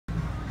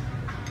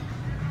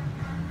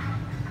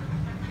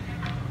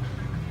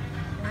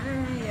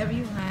Hi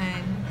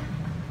everyone!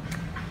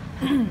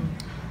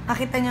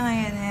 Makita nyo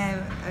ngayon I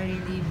have a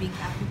really big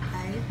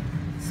appetite,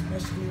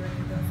 especially when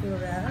I don't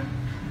feel well.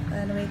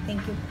 Anyway,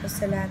 thank you po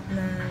sa lahat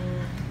ng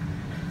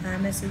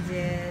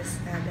messages,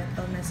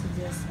 all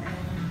messages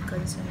and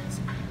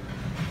concerns.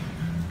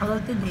 Well,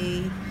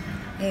 today,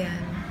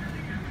 ayan,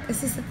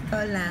 kasi sa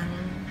totoo lang,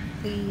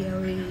 3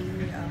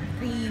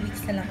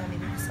 weeks na lang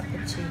kami dito sa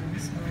coaching.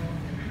 So,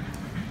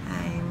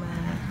 I'm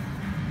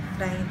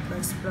trying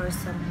to explore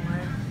some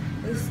more.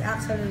 This is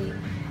actually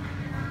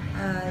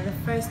the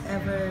first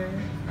ever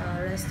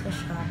resto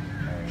shop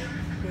or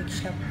bake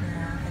shop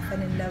na I fell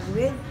in love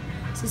with.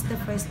 This is the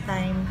first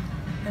time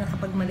na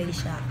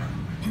nakapag-Malaysia ako.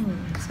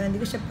 So,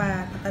 hindi ko siya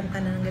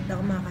patantanan hanggang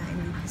ako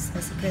makakain dito sa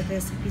secret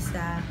recipe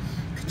sa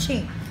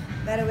coaching.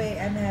 By the way,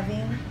 I'm a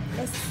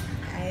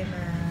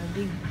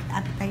big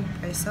appetite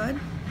person.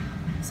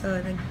 So,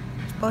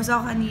 nag-post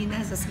ako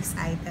kanina sa 6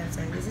 items.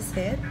 So, this is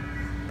it.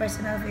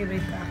 Personal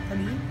favorite ko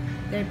actually.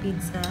 Their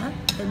pizza,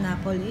 the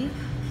Napoli,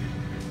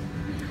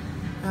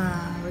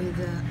 with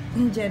the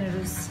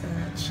generous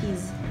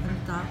cheese on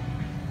top.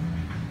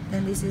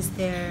 Then this is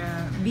their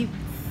beef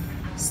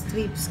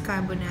strips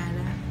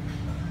carbonara.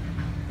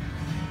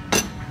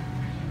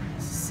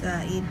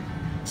 Eat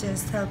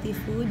just healthy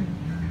food,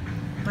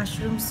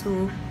 mushroom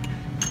soup,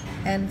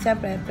 and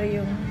syempre ito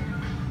yung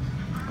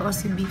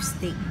roast beef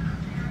steak.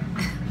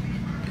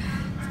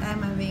 So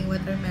I'm having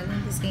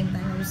watermelon at the same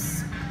time.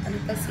 There's a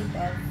little sip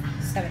of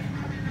 7.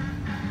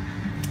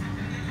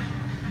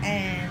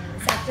 And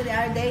it's actually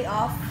our day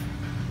off.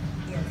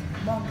 Yes,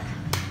 bongga.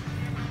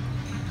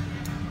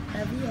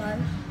 Love you all.